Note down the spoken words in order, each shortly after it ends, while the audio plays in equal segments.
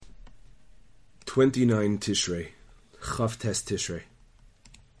29 Tishrei, Chav Tes Tishrei.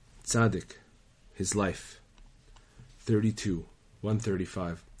 Tzaddik, his life. 32,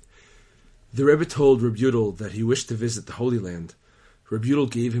 135. The Rebbe told Reb Yudel that he wished to visit the Holy Land. Reb Yudel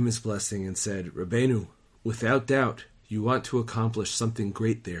gave him his blessing and said, Rabbeinu, without doubt, you want to accomplish something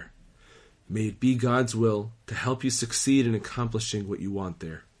great there. May it be God's will to help you succeed in accomplishing what you want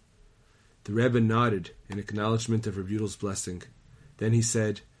there. The Rebbe nodded in acknowledgement of Reb Yudel's blessing. Then he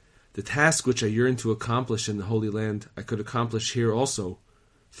said, the task which I yearn to accomplish in the Holy Land, I could accomplish here also,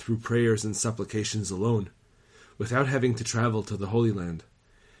 through prayers and supplications alone, without having to travel to the Holy Land.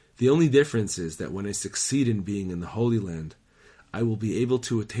 The only difference is that when I succeed in being in the Holy Land, I will be able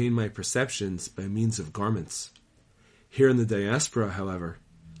to attain my perceptions by means of garments. Here in the diaspora, however,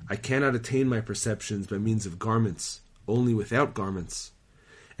 I cannot attain my perceptions by means of garments, only without garments.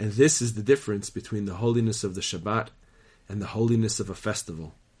 And this is the difference between the holiness of the Shabbat and the holiness of a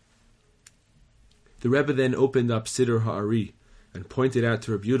festival. The Rebbe then opened up Siddur Ha'ari and pointed out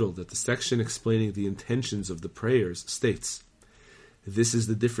to Reb Yudel that the section explaining the intentions of the prayers states, this is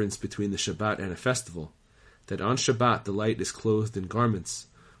the difference between the Shabbat and a festival, that on Shabbat the light is clothed in garments,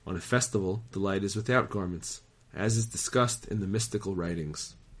 on a festival the light is without garments, as is discussed in the mystical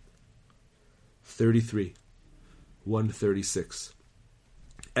writings. 33. 136.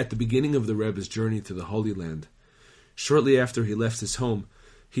 At the beginning of the Rebbe's journey to the Holy Land, shortly after he left his home,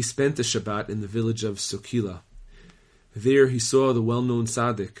 he spent the Shabbat in the village of Sokila. There he saw the well-known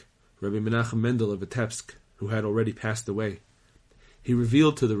tzaddik, Rabbi Menachem Mendel of Vitebsk, who had already passed away. He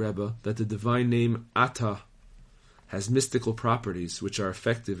revealed to the Rebbe that the divine name Atah has mystical properties which are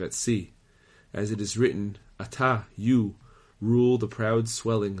effective at sea, as it is written, Atah, you, rule the proud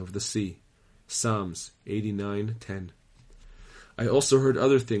swelling of the sea. Psalms 89:10. I also heard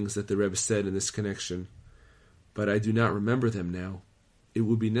other things that the Rebbe said in this connection, but I do not remember them now. It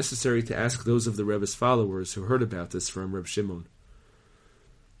would be necessary to ask those of the Rebbe's followers who heard about this from Reb Shimon.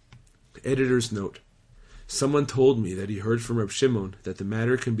 Editor's note. Someone told me that he heard from Reb Shimon that the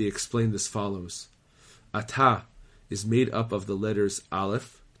matter can be explained as follows. Atah is made up of the letters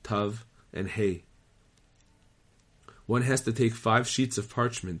Aleph, Tav, and Hey. One has to take 5 sheets of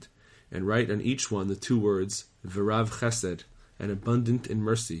parchment and write on each one the 2 words V'rav Chesed and abundant in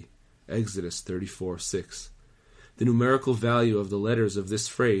mercy. Exodus 34:6. The numerical value of the letters of this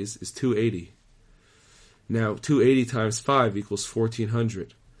phrase is 280. Now, 280 times 5 equals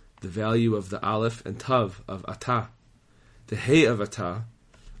 1400, the value of the Aleph and Tav of Atah. The Hey of Atah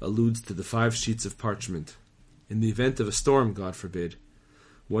alludes to the 5 sheets of parchment. In the event of a storm, God forbid,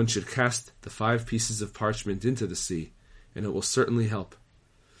 one should cast the 5 pieces of parchment into the sea, and it will certainly help.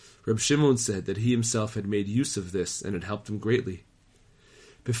 Reb Shimon said that he himself had made use of this, and it helped him greatly.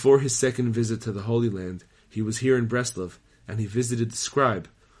 Before his second visit to the Holy Land, he was here in Breslov, and he visited the scribe,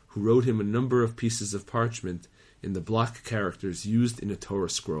 who wrote him a number of pieces of parchment in the block characters used in a Torah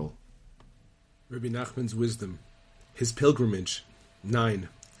scroll. Rabbi Nachman's wisdom. His pilgrimage. 9.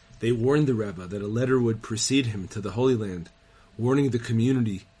 They warned the Rebbe that a letter would precede him to the Holy Land, warning the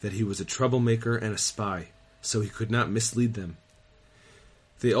community that he was a troublemaker and a spy, so he could not mislead them.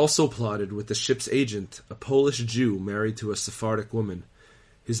 They also plotted with the ship's agent, a Polish Jew married to a Sephardic woman.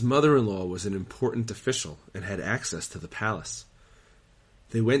 His mother-in-law was an important official and had access to the palace.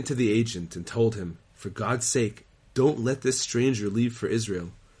 They went to the agent and told him, for God's sake, don't let this stranger leave for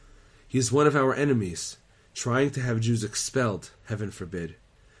Israel. He is one of our enemies, trying to have Jews expelled, heaven forbid.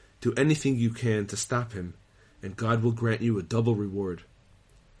 Do anything you can to stop him, and God will grant you a double reward.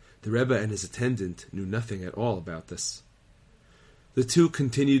 The Rebbe and his attendant knew nothing at all about this. The two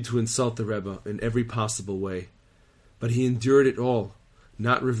continued to insult the Rebbe in every possible way, but he endured it all,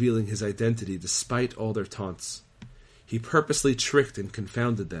 not revealing his identity despite all their taunts. He purposely tricked and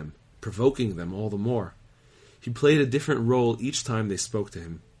confounded them, provoking them all the more. He played a different role each time they spoke to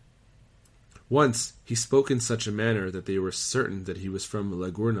him. Once, he spoke in such a manner that they were certain that he was from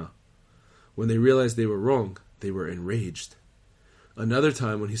Lagurna. When they realized they were wrong, they were enraged. Another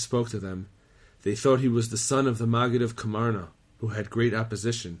time when he spoke to them, they thought he was the son of the Maggid of Kamarna, who had great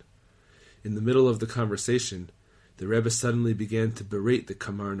opposition. In the middle of the conversation, the Rebbe suddenly began to berate the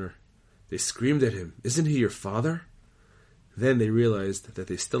Kamarner. They screamed at him, "Isn't he your father?" Then they realized that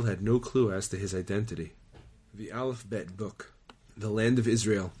they still had no clue as to his identity. The Aleph Bet Book. The Land of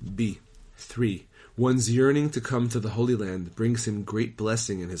Israel. B. 3. One's yearning to come to the Holy Land brings him great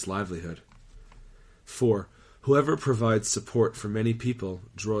blessing in his livelihood. 4. Whoever provides support for many people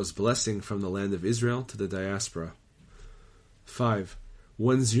draws blessing from the land of Israel to the diaspora. 5.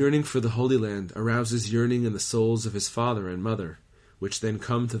 One's yearning for the Holy Land arouses yearning in the souls of his father and mother, which then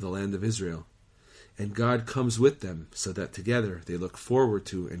come to the land of Israel. And God comes with them, so that together they look forward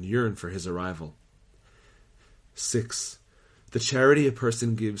to and yearn for his arrival. 6. The charity a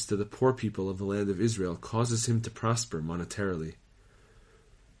person gives to the poor people of the land of Israel causes him to prosper monetarily.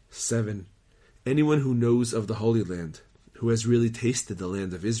 7. Anyone who knows of the Holy Land, who has really tasted the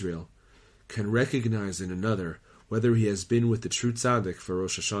land of Israel, can recognize in another whether he has been with the true tzaddik for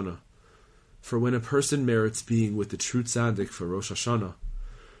Rosh Hashanah. For when a person merits being with the true tzaddik for Rosh Hashanah,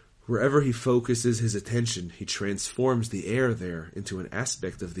 wherever he focuses his attention, he transforms the air there into an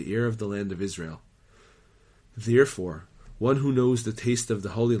aspect of the air of the land of Israel. Therefore, one who knows the taste of the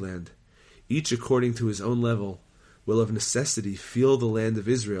Holy Land, each according to his own level, will of necessity feel the land of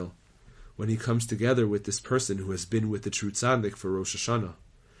Israel when he comes together with this person who has been with the true tzaddik for Rosh Hashanah,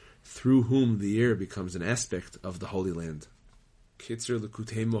 through whom the air becomes an aspect of the Holy Land. Kitzur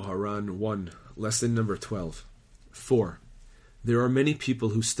Likutei Moharan 1, Lesson number 12. 4. There are many people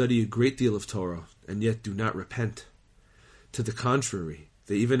who study a great deal of Torah and yet do not repent. To the contrary,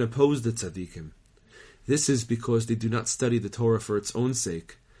 they even oppose the tzaddikim. This is because they do not study the Torah for its own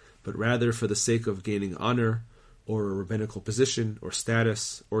sake, but rather for the sake of gaining honor, or a rabbinical position, or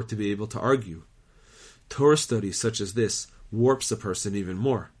status, or to be able to argue. Torah study such as this warps a person even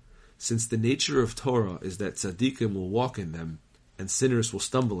more, since the nature of Torah is that tzaddikim will walk in them, and sinners will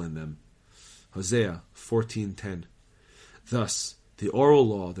stumble in them. Hosea 14:10. Thus, the oral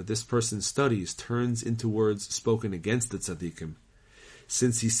law that this person studies turns into words spoken against the tzaddikim,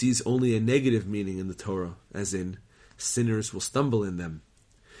 since he sees only a negative meaning in the Torah, as in, sinners will stumble in them.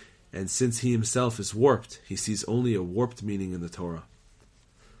 And since he himself is warped, he sees only a warped meaning in the Torah.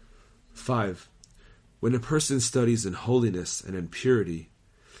 5. When a person studies in holiness and in purity,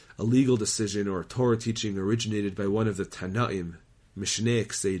 a legal decision or a Torah teaching originated by one of the Tanaim,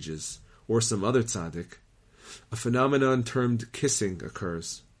 Mishnaic sages, or some other tzaddik, a phenomenon termed kissing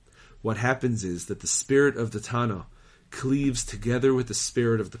occurs. What happens is that the spirit of the Tana cleaves together with the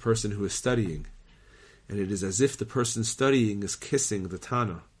spirit of the person who is studying, and it is as if the person studying is kissing the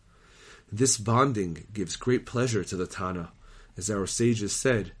Tana. This bonding gives great pleasure to the Tana, as our sages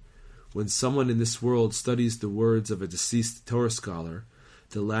said, when someone in this world studies the words of a deceased Torah scholar,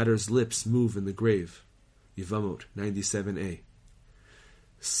 the latter's lips move in the grave. Yevamot 97a.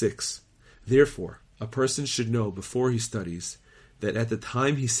 6. Therefore, a person should know before he studies that at the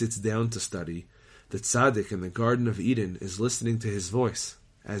time he sits down to study, the tzaddik in the Garden of Eden is listening to his voice,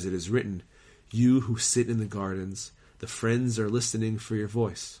 as it is written, "You who sit in the gardens, the friends are listening for your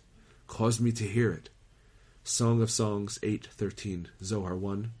voice. Cause me to hear it." Song of Songs 8:13, Zohar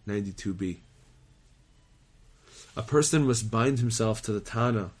 1, 92b. A person must bind himself to the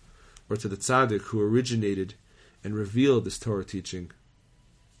Tana, or to the tzaddik who originated and revealed this Torah teaching,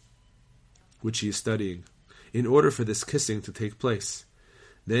 which he is studying, in order for this kissing to take place.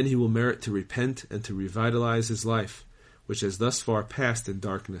 Then he will merit to repent and to revitalize his life, which has thus far passed in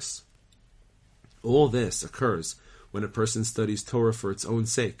darkness. All this occurs when a person studies Torah for its own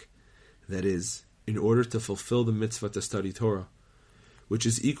sake, that is, in order to fulfill the mitzvah to study Torah, which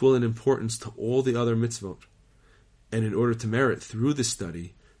is equal in importance to all the other mitzvot, and in order to merit through this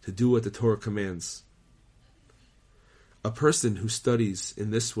study to do what the Torah commands. A person who studies in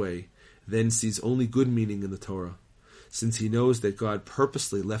this way then sees only good meaning in the Torah, since he knows that God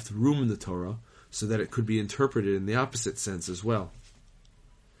purposely left room in the Torah so that it could be interpreted in the opposite sense as well.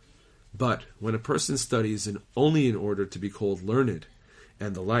 But when a person studies only in order to be called learned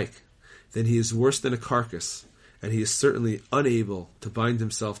and the like, then he is worse than a carcass, and he is certainly unable to bind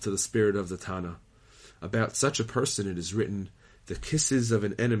himself to the spirit of the Tana. About such a person it is written, "The kisses of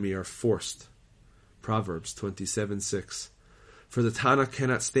an enemy are forced." Proverbs 27:6. For the Tana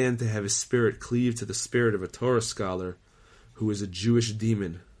cannot stand to have his spirit cleave to the spirit of a Torah scholar who is a Jewish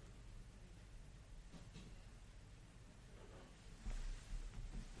demon.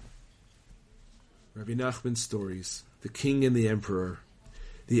 Rabbi Nachman's stories, the king and the emperor.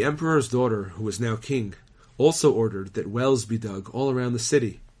 The emperor's daughter, who was now king, also ordered that wells be dug all around the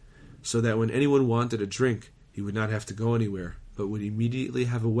city, so that when anyone wanted a drink, he would not have to go anywhere, but would immediately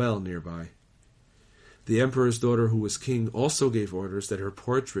have a well nearby. The emperor's daughter, who was king, also gave orders that her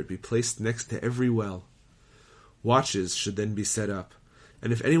portrait be placed next to every well. Watches should then be set up,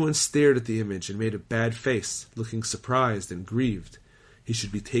 and if anyone stared at the image and made a bad face, looking surprised and grieved, he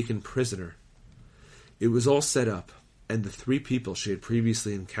should be taken prisoner. It was all set up, and the 3 people she had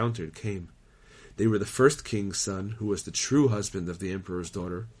previously encountered came. They were the first king's son, who was the true husband of the emperor's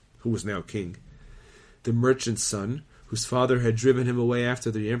daughter, who was now king, the merchant's son, whose father had driven him away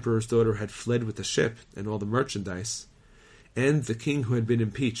after the emperor's daughter had fled with the ship and all the merchandise, and the king who had been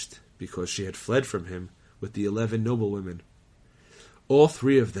impeached, because she had fled from him, with the 11 noblewomen. All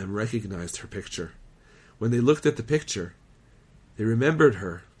 3 of them recognized her picture. When they looked at the picture, they remembered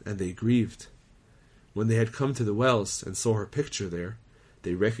her, and they grieved. When they had come to the wells and saw her picture there,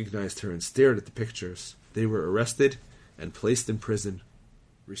 they recognized her and stared at the pictures. They were arrested and placed in prison.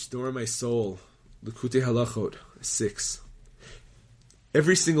 Restore my soul. Likutei Halachot 6.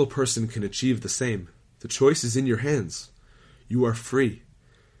 Every single person can achieve the same. The choice is in your hands. You are free.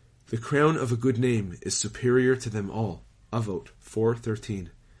 The crown of a good name is superior to them all. Avot 4:13.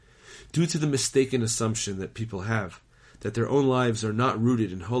 Due to the mistaken assumption that people have, that their own lives are not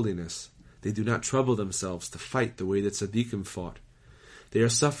rooted in holiness, they do not trouble themselves to fight the way that tzaddikim fought. They are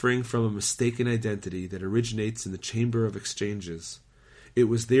suffering from a mistaken identity that originates in the chamber of exchanges. It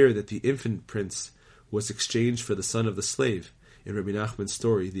was there that the infant prince was exchanged for the son of the slave, in Rabbi Nachman's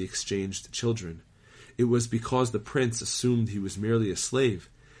story, The Exchanged Children. It was because the prince assumed he was merely a slave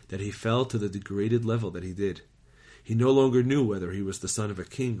that he fell to the degraded level that he did. He no longer knew whether he was the son of a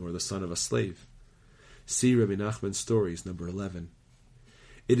king or the son of a slave. See Rabbi Nachman's Stories, number 11.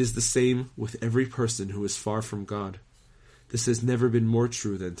 It is the same with every person who is far from God. This has never been more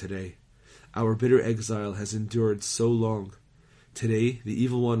true than today. Our bitter exile has endured so long. Today, the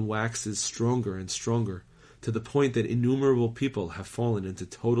evil one waxes stronger and stronger, to the point that innumerable people have fallen into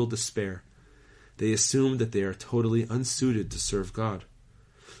total despair. They assume that they are totally unsuited to serve God.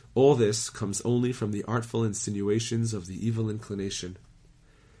 All this comes only from the artful insinuations of the evil inclination.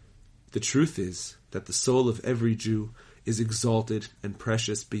 The truth is that the soul of every Jew is exalted and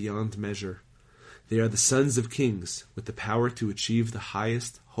precious beyond measure. They are the sons of kings with the power to achieve the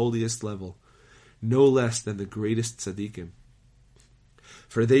highest, holiest level, no less than the greatest tzaddikim.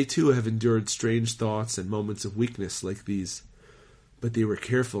 For they too have endured strange thoughts and moments of weakness like these, but they were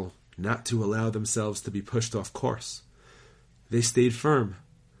careful not to allow themselves to be pushed off course. They stayed firm.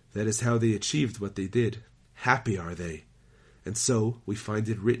 That is how they achieved what they did. Happy are they. And so we find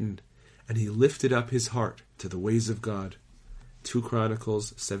it written, and he lifted up his heart to the ways of God. 2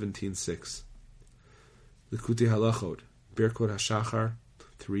 Chronicles 17:6. Likutei Halachot, Birkot HaShachar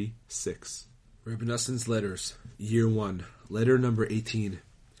 3:6. Reb Noson's Letters, Year 1, Letter number 18.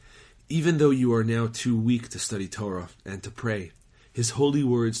 Even though you are now too weak to study Torah and to pray, his holy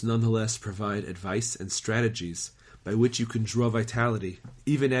words nonetheless provide advice and strategies by which you can draw vitality,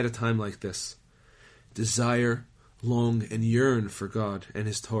 even at a time like this. Desire, long, and yearn for God and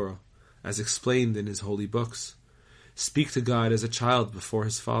his Torah, as explained in his holy books. Speak to God as a child before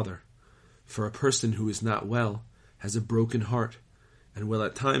his father. For a person who is not well has a broken heart, and will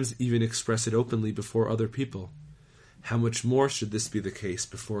at times even express it openly before other people. How much more should this be the case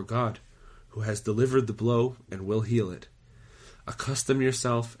before God, who has delivered the blow and will heal it? Accustom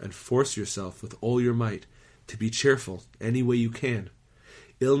yourself and force yourself with all your might to be cheerful any way you can.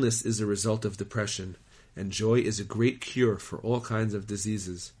 Illness is a result of depression, and joy is a great cure for all kinds of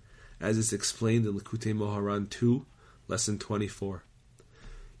diseases, as is explained in Likutei Moharan 2, Lesson 24.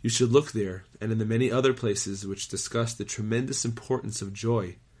 You should look there, and in the many other places which discuss the tremendous importance of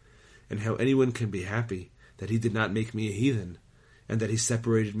joy, and how anyone can be happy that he did not make me a heathen, and that he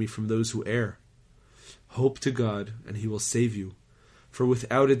separated me from those who err. Hope to God, and he will save you, for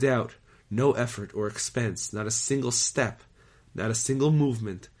without a doubt, no effort or expense, not a single step, not a single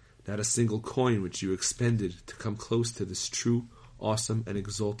movement, not a single coin which you expended to come close to this true, awesome, and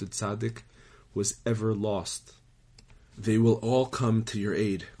exalted tzaddik was ever lost. They will all come to your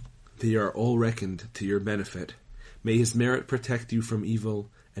aid. They are all reckoned to your benefit. May his merit protect you from evil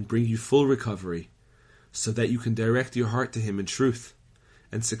and bring you full recovery, so that you can direct your heart to him in truth,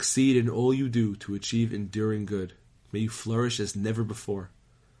 and succeed in all you do to achieve enduring good. May you flourish as never before.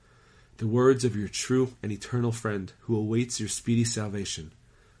 The words of your true and eternal friend who awaits your speedy salvation,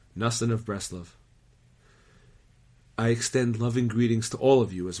 Noson of Breslov. I extend loving greetings to all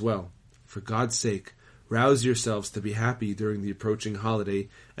of you as well. For God's sake, rouse yourselves to be happy during the approaching holiday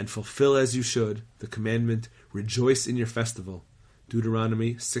and fulfill as you should the commandment, rejoice in your festival,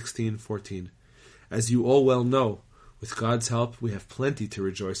 Deuteronomy 16:14. As you all well know, with God's help we have plenty to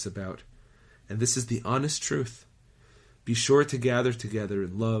rejoice about, and this is the honest truth. Be sure to gather together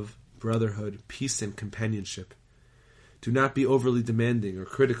in love, brotherhood, peace, and companionship. Do not be overly demanding or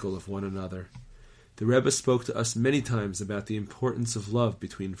critical of one another. The Rebbe spoke to us many times about the importance of love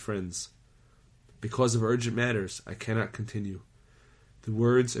between friends. Because of urgent matters, I cannot continue. The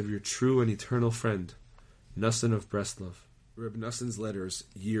words of your true and eternal friend, Noson of Breslov. Reb Noson's Letters,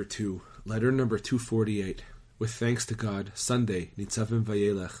 Year 2, Letter number 248. With thanks to God, Sunday, Nitzavim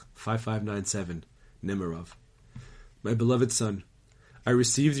Vayelech, 5597, Nemirov. My beloved son, I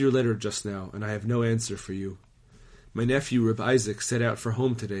received your letter just now, and I have no answer for you. My nephew, Reb Isaac, set out for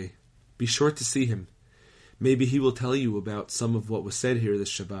home today. Be sure to see him. Maybe he will tell you about some of what was said here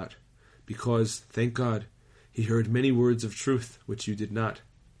this Shabbat, because, thank God, he heard many words of truth which you did not.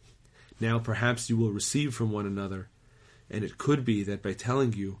 Now perhaps you will receive from one another, and it could be that by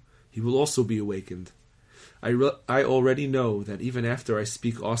telling you, he will also be awakened. I already know that even after I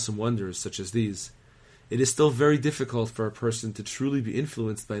speak awesome wonders such as these, it is still very difficult for a person to truly be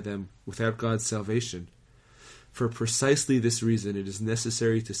influenced by them without God's salvation. For precisely this reason it is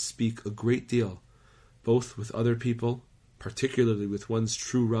necessary to speak a great deal, both with other people, particularly with one's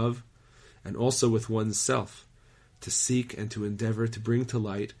true Rav, and also with one's self, to seek and to endeavor to bring to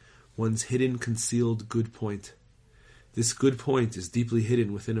light one's hidden, concealed good point. This good point is deeply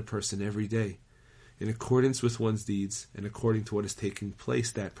hidden within a person every day, in accordance with one's deeds and according to what is taking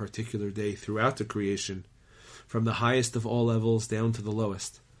place that particular day throughout the creation, from the highest of all levels down to the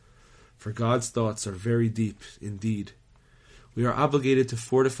lowest. For God's thoughts are very deep indeed. We are obligated to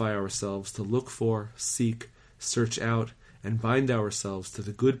fortify ourselves to look for, seek, search out, and bind ourselves to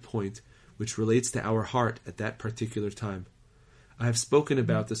the good point which relates to our heart at that particular time. I have spoken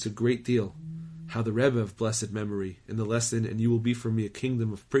about this a great deal, how the Rebbe of blessed memory, in the lesson, "And you will be for me a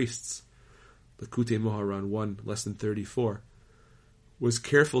kingdom of priests," Likutei Moharan 1, lesson 34, was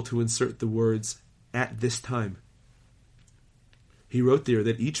careful to insert the words, "at this time." He wrote there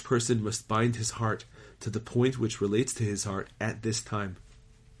that each person must bind his heart to the point which relates to his heart at this time.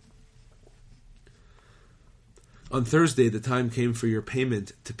 On Thursday, the time came for your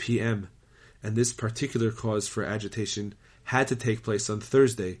payment to PM, and this particular cause for agitation had to take place on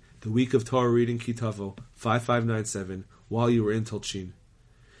Thursday, the week of Torah reading Kitavo 5597, while you were in Tolchin.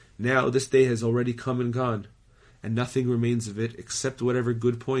 Now this day has already come and gone, and nothing remains of it except whatever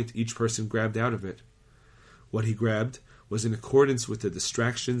good point each person grabbed out of it. What he grabbed was in accordance with the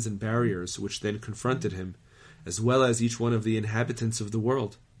distractions and barriers which then confronted him, as well as each one of the inhabitants of the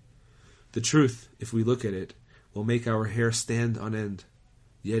world. The truth, if we look at it, will make our hair stand on end,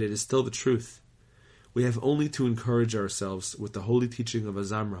 yet it is still the truth. We have only to encourage ourselves with the holy teaching of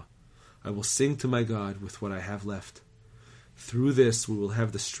Azamra. I will sing to my God with what I have left. Through this we will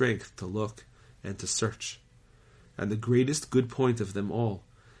have the strength to look and to search. And the greatest good point of them all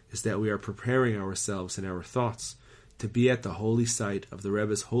is that we are preparing ourselves and our thoughts to be at the holy site of the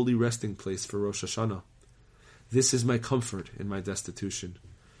Rebbe's holy resting place for Rosh Hashanah. This is my comfort in my destitution.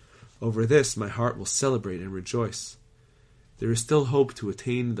 Over this my heart will celebrate and rejoice. There is still hope to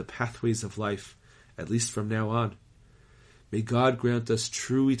attain the pathways of life, at least from now on. May God grant us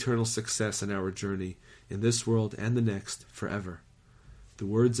true eternal success in our journey, in this world and the next, forever. The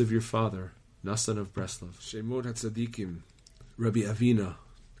words of your father, Nassan of Breslov. Shemot HaTzadikim, Rabbi Avina,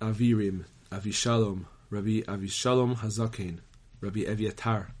 Avirim, Avishalom, Rabbi Avishalom Hazaken, Rabbi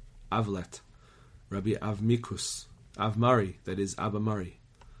Eviatar, Avlet, Rabbi Avmikus, Avmari, that is Abamari,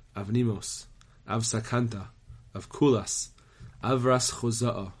 Avnimos, Avsakanta, Avkulas, Avras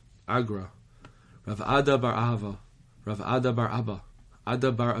Choza'a, Agra, Rav Ada bar Ahava, Rav Ada bar Abba,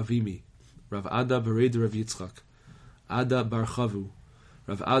 Ada bar Avimi, Rav Ada Bered Rav Yitzchak, Ada bar Chavu,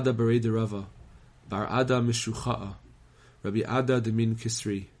 Rav Ada Bered Rava, Bar Ada Mishucha'a, Rabbi Ada Demin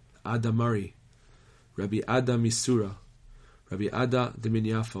Kisri, Ada Mari, Rabbi Ada Misura, Rabbi Ada Demin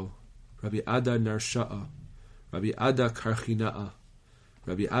Yafo, Rabbi Ada Narsha'a, Rabbi Ada Karchina'a,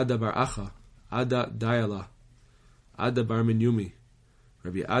 Rabbi Ada bar Acha, Ada Dayala, Ada bar Minyumi,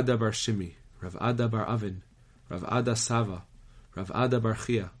 Rabbi Ada bar Shimi, Rav Ada bar Avin, Rav Ada Sava, Rav Ada bar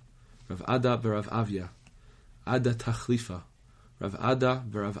Chia, Rav Ada bar Rav Avia, Ada Tachlifa, Rav Ada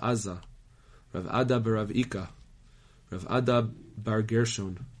bar Rav Azza, Rav Ada bar Rav Ika, Rav Ada bar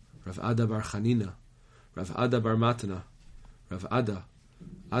Gershon, Rav Ada bar Chanina, Rav Ada bar Matana, Rav Ada,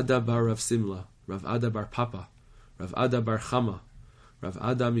 Ada bar Rav Simla, Rav Ada bar Papa, Rav Ada bar Chama, Rav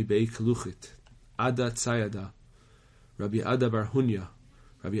Ada mibei Keluchit, Ada Tzayada, Rabbi Ada bar Hunya,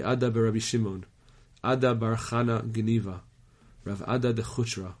 Rabbi Ada bar Rabbi Shimon, Ada bar Chana Geniva, Rav Ada de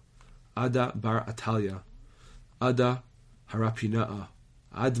Chutra, Ada bar Atalia, Ada Harapina'a,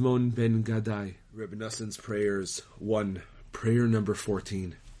 Admon ben Gadai. Reb Nassan's Prayers 1, Prayer number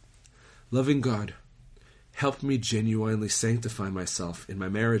 14. Loving God, help me genuinely sanctify myself in my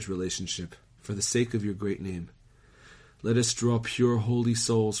marriage relationship for the sake of your great name. Let us draw pure holy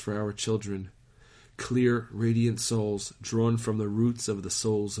souls for our children, clear, radiant souls drawn from the roots of the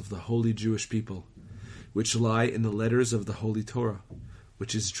souls of the holy Jewish people, which lie in the letters of the Holy Torah,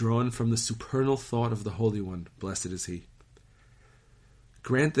 which is drawn from the supernal thought of the Holy One, blessed is He.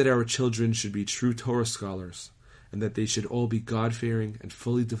 Grant that our children should be true Torah scholars, and that they should all be God-fearing and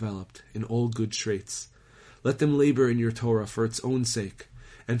fully developed in all good traits. Let them labor in your Torah for its own sake,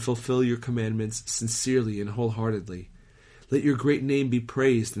 and fulfill your commandments sincerely and wholeheartedly. Let your great name be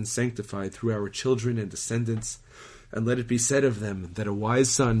praised and sanctified through our children and descendants, and let it be said of them that a wise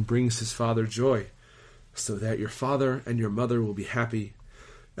son brings his father joy, so that your father and your mother will be happy,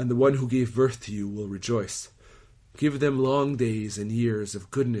 and the one who gave birth to you will rejoice. Give them long days and years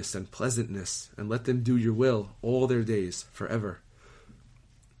of goodness and pleasantness, and let them do your will all their days, forever.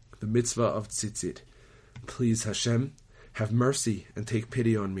 The mitzvah of tzitzit. Please, Hashem, have mercy and take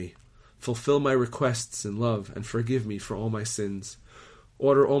pity on me. Fulfill my requests in love and forgive me for all my sins.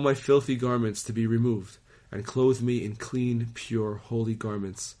 Order all my filthy garments to be removed, and clothe me in clean, pure, holy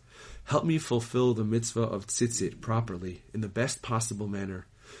garments. Help me fulfill the mitzvah of tzitzit properly, in the best possible manner.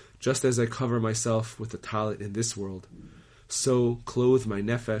 Just as I cover myself with the talit in this world, so clothe my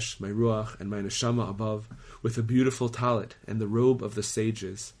nefesh, my ruach, and my neshama above with a beautiful talit and the robe of the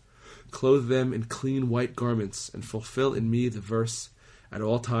sages. Clothe them in clean white garments, and fulfill in me the verse, at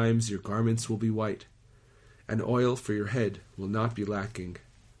all times your garments will be white, and oil for your head will not be lacking.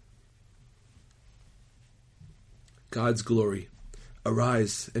 God's glory.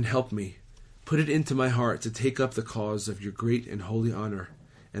 Arise and help me. Put it into my heart to take up the cause of your great and holy honor,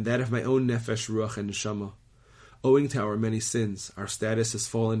 and that of my own nefesh, ruach, and neshama. Owing to our many sins, our status has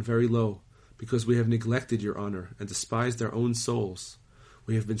fallen very low, because we have neglected your honor and despised our own souls.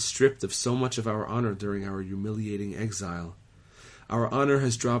 We have been stripped of so much of our honor during our humiliating exile. Our honor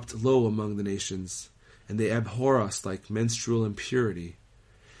has dropped low among the nations, and they abhor us like menstrual impurity.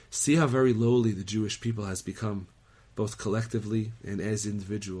 See how very lowly the Jewish people has become, both collectively and as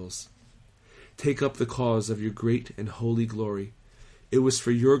individuals. Take up the cause of your great and holy glory. It was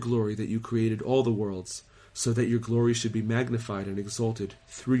for your glory that you created all the worlds, so that your glory should be magnified and exalted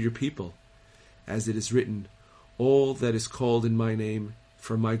through your people. As it is written, all that is called in my name,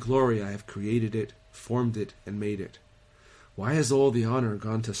 for my glory I have created it, formed it, and made it. Why has all the honor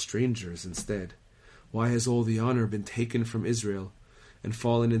gone to strangers instead? Why has all the honor been taken from Israel and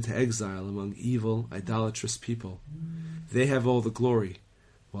fallen into exile among evil, idolatrous people? They have all the glory,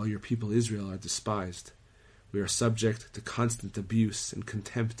 while your people Israel are despised. We are subject to constant abuse and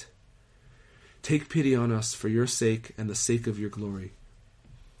contempt. Take pity on us for your sake and the sake of your glory.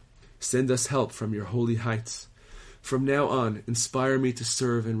 Send us help from your holy heights. From now on, inspire me to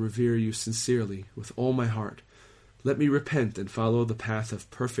serve and revere you sincerely, with all my heart. Let me repent and follow the path of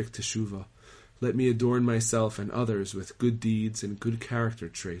perfect teshuvah. Let me adorn myself and others with good deeds and good character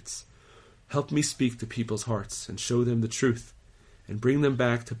traits. Help me speak to people's hearts and show them the truth, and bring them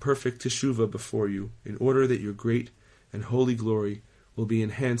back to perfect teshuvah before you, in order that your great and holy glory will be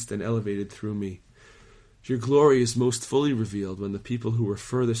enhanced and elevated through me. Your glory is most fully revealed when the people who were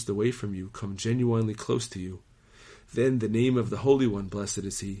furthest away from you come genuinely close to you. Then the name of the Holy One, blessed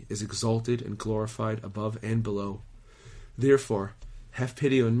is He, is exalted and glorified above and below. Therefore, have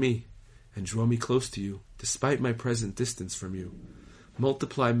pity on me, and draw me close to you, despite my present distance from you.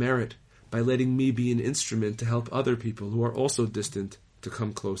 Multiply merit by letting me be an instrument to help other people who are also distant to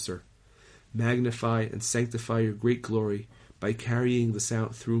come closer. Magnify and sanctify your great glory by carrying this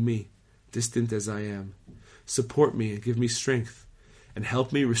out through me, distant as I am. Support me and give me strength, and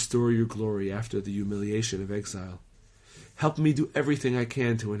help me restore your glory after the humiliation of exile. Help me do everything I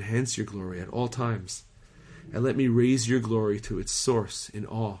can to enhance your glory at all times, and let me raise your glory to its source in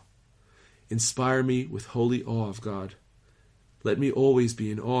awe. Inspire me with holy awe of God. Let me always be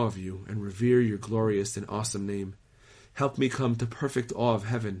in awe of you and revere your glorious and awesome name. Help me come to perfect awe of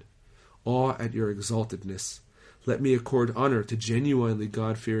heaven, awe at your exaltedness. Let me accord honor to genuinely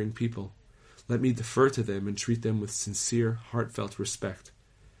God-fearing people. Let me defer to them and treat them with sincere, heartfelt respect.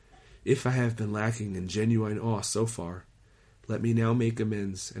 If I have been lacking in genuine awe so far, let me now make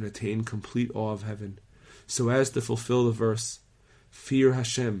amends and attain complete awe of heaven, so as to fulfill the verse, Fear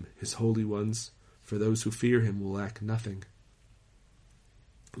Hashem, His holy ones, for those who fear Him will lack nothing.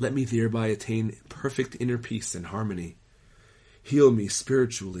 Let me thereby attain perfect inner peace and harmony. Heal me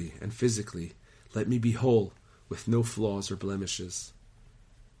spiritually and physically. Let me be whole, with no flaws or blemishes.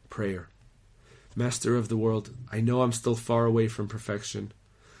 Prayer. Master of the world, I know I'm still far away from perfection.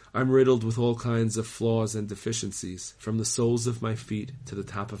 I'm riddled with all kinds of flaws and deficiencies, from the soles of my feet to the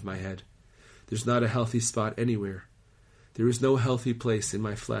top of my head. There's not a healthy spot anywhere. There is no healthy place in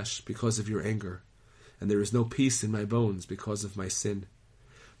my flesh because of your anger, and there is no peace in my bones because of my sin.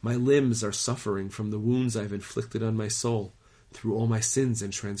 My limbs are suffering from the wounds I've inflicted on my soul through all my sins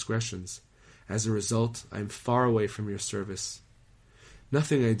and transgressions. As a result, I am far away from your service.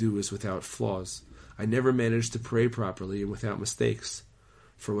 Nothing I do is without flaws. I never manage to pray properly and without mistakes,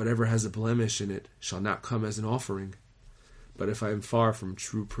 for whatever has a blemish in it shall not come as an offering. But if I am far from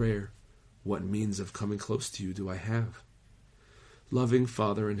true prayer, what means of coming close to you do I have? Loving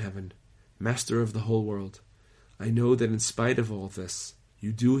Father in heaven, Master of the whole world, I know that in spite of all this,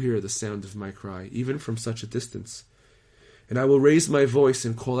 you do hear the sound of my cry, even from such a distance. And I will raise my voice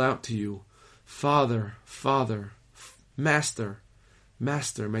and call out to you, Father, Father, Master,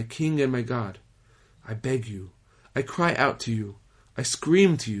 Master, my King and my God, I beg you, I cry out to you, I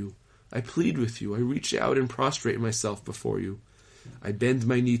scream to you, I plead with you, I reach out and prostrate myself before you. I bend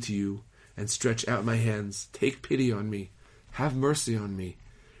my knee to you and stretch out my hands. Take pity on me, have mercy on me,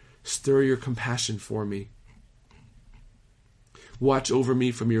 stir your compassion for me. Watch over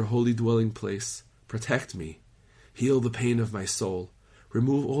me from your holy dwelling place, protect me, heal the pain of my soul,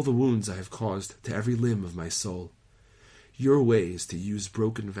 remove all the wounds I have caused to every limb of my soul. Your way is to use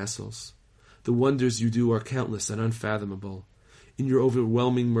broken vessels. The wonders you do are countless and unfathomable. In your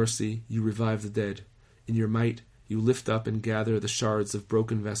overwhelming mercy, you revive the dead. In your might, you lift up and gather the shards of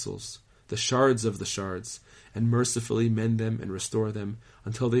broken vessels, the shards of the shards, and mercifully mend them and restore them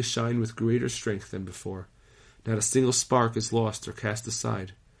until they shine with greater strength than before. Not a single spark is lost or cast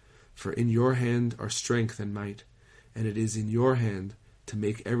aside. For in your hand are strength and might, and it is in your hand to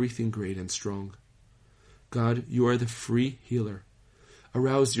make everything great and strong. God, you are the free healer.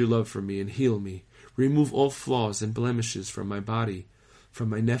 Arouse your love for me and heal me. Remove all flaws and blemishes from my body, from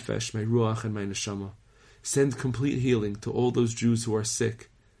my nefesh, my ruach, and my neshama. Send complete healing to all those Jews who are sick,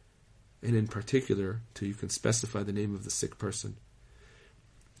 and in particular, till you can specify the name of the sick person.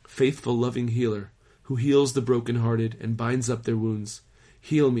 Faithful, loving healer, who heals the brokenhearted and binds up their wounds,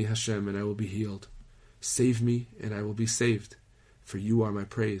 heal me, Hashem, and I will be healed. Save me, and I will be saved, for you are my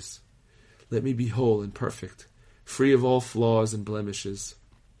praise. Let me be whole and perfect, free of all flaws and blemishes.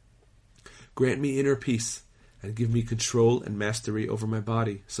 Grant me inner peace, and give me control and mastery over my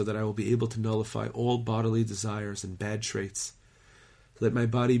body, so that I will be able to nullify all bodily desires and bad traits. Let my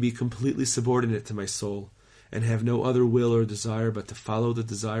body be completely subordinate to my soul, and have no other will or desire but to follow the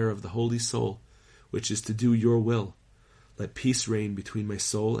desire of the Holy Soul, which is to do your will. Let peace reign between my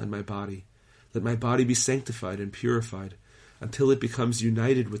soul and my body. Let my body be sanctified and purified, until it becomes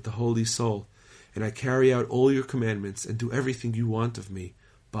united with the Holy Soul, and I carry out all your commandments and do everything you want of me,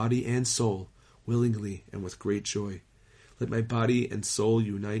 body and soul, willingly and with great joy. Let my body and soul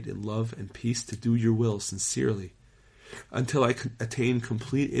unite in love and peace to do your will sincerely, until I attain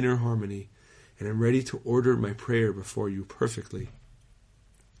complete inner harmony, and am ready to order my prayer before you perfectly.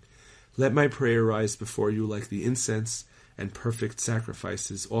 Let my prayer rise before you like the incense and perfect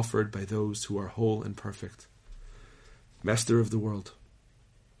sacrifices offered by those who are whole and perfect. Master of the world,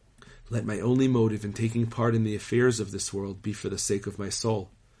 let my only motive in taking part in the affairs of this world be for the sake of my soul.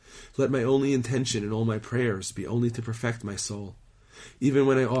 Let my only intention in all my prayers be only to perfect my soul, even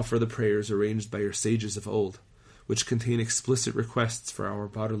when I offer the prayers arranged by your sages of old, which contain explicit requests for our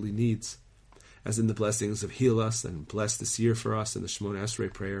bodily needs, as in the blessings of heal us and bless this year for us in the Shemona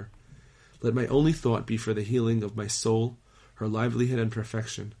Esrei prayer. Let my only thought be for the healing of my soul, her livelihood and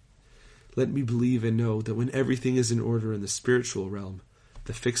perfection. Let me believe and know that when everything is in order in the spiritual realm,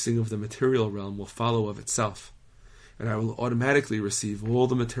 the fixing of the material realm will follow of itself, and I will automatically receive all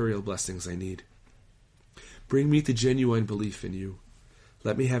the material blessings I need. Bring me to genuine belief in you.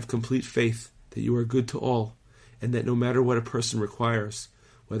 Let me have complete faith that you are good to all, and that no matter what a person requires,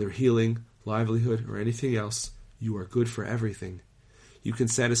 whether healing, livelihood, or anything else, you are good for everything. You can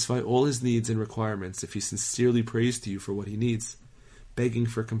satisfy all his needs and requirements if he sincerely prays to you for what he needs, begging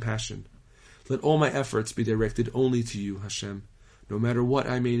for compassion. Let all my efforts be directed only to you, Hashem, no matter what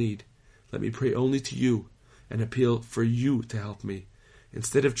I may need. Let me pray only to you and appeal for you to help me,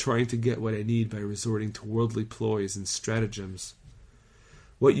 instead of trying to get what I need by resorting to worldly ploys and stratagems.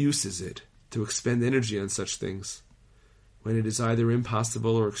 What use is it to expend energy on such things, when it is either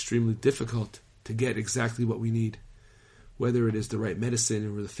impossible or extremely difficult to get exactly what we need, whether it is the right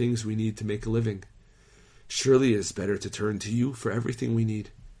medicine or the things we need to make a living? Surely it is better to turn to you for everything we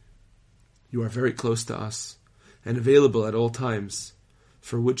need. You are very close to us, and available at all times.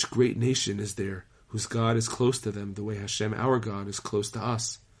 For which great nation is there whose God is close to them the way Hashem our God is close to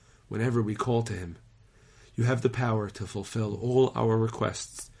us, whenever we call to him? You have the power to fulfill all our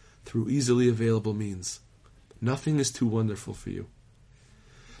requests through easily available means. Nothing is too wonderful for you.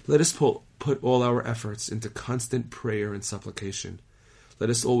 Let us put all our efforts into constant prayer and supplication. Let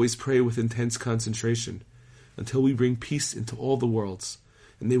us always pray with intense concentration, until we bring peace into all the worlds,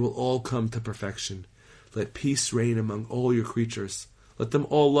 and they will all come to perfection. Let peace reign among all your creatures. Let them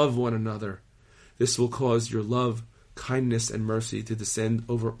all love one another. This will cause your love, kindness, and mercy to descend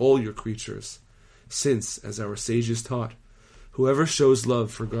over all your creatures, since, as our sages taught, whoever shows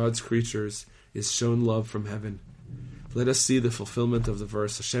love for God's creatures is shown love from heaven. Let us see the fulfillment of the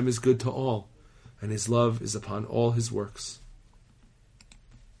verse, Hashem is good to all, and his love is upon all his works.